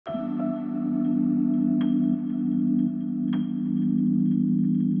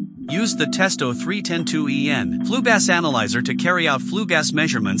Use the Testo 310-2EN flue gas analyzer to carry out flue gas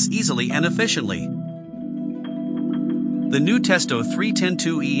measurements easily and efficiently. The new Testo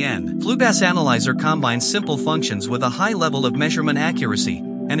 310-2EN flue gas analyzer combines simple functions with a high level of measurement accuracy,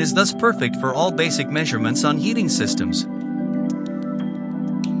 and is thus perfect for all basic measurements on heating systems.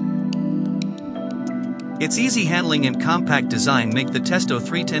 Its easy handling and compact design make the Testo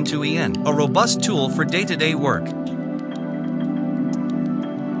 310-2EN a robust tool for day-to-day work.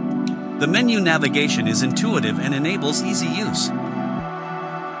 The menu navigation is intuitive and enables easy use.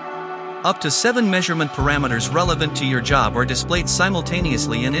 Up to 7 measurement parameters relevant to your job are displayed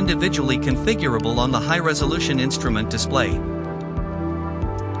simultaneously and individually configurable on the high-resolution instrument display.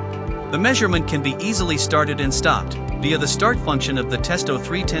 The measurement can be easily started and stopped via the start function of the Testo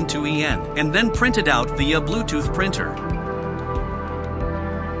 310-2EN, and then printed out via Bluetooth printer.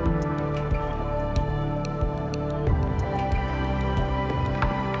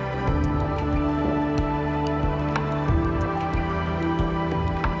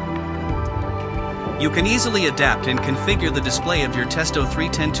 You can easily adapt and configure the display of your Testo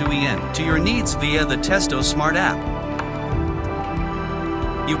 310-2EN to your needs via the Testo Smart app.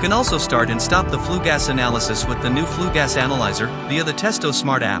 You can also start and stop the flue gas analysis with the new flue gas analyzer via the Testo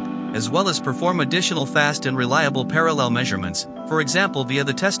Smart app, as well as perform additional fast and reliable parallel measurements, for example via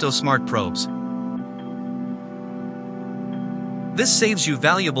the Testo Smart probes. This saves you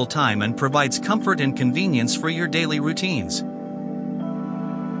valuable time and provides comfort and convenience for your daily routines.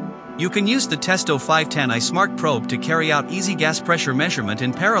 You can use the Testo 510i Smart probe to carry out easy gas pressure measurement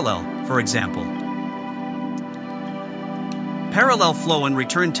in parallel, for example. Parallel flow and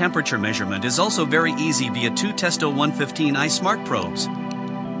return temperature measurement is also very easy via 2 Testo 115i Smart probes.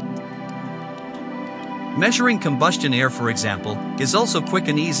 Measuring combustion air, for example, is also quick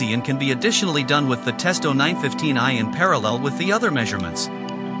and easy and can be additionally done with the Testo 915i in parallel with the other measurements.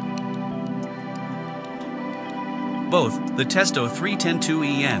 Both the Testo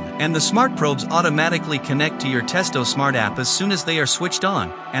 310-2EN and the Smart probes automatically connect to your Testo Smart app as soon as they are switched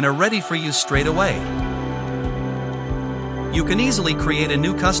on and are ready for use straight away. You can easily create a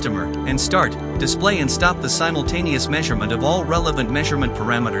new customer and start, display and stop the simultaneous measurement of all relevant measurement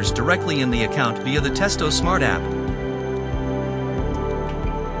parameters directly in the account via the Testo Smart app.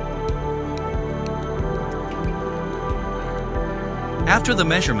 After the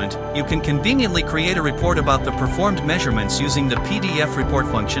measurement, you can conveniently create a report about the performed measurements using the PDF report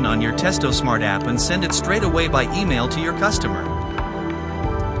function on your Testo Smart app and send it straight away by email to your customer.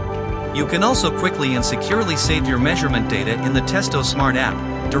 You can also quickly and securely save your measurement data in the Testo Smart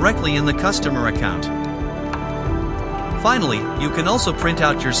app, directly in the customer account. Finally, you can also print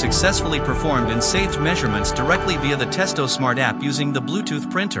out your successfully performed and saved measurements directly via the Testo Smart app using the Bluetooth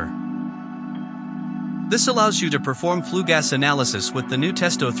printer. This allows you to perform flue gas analysis with the new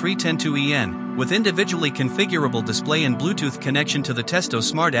Testo 310-2EN, with individually configurable display and Bluetooth connection to the Testo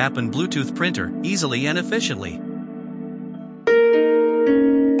Smart app and Bluetooth printer, easily and efficiently.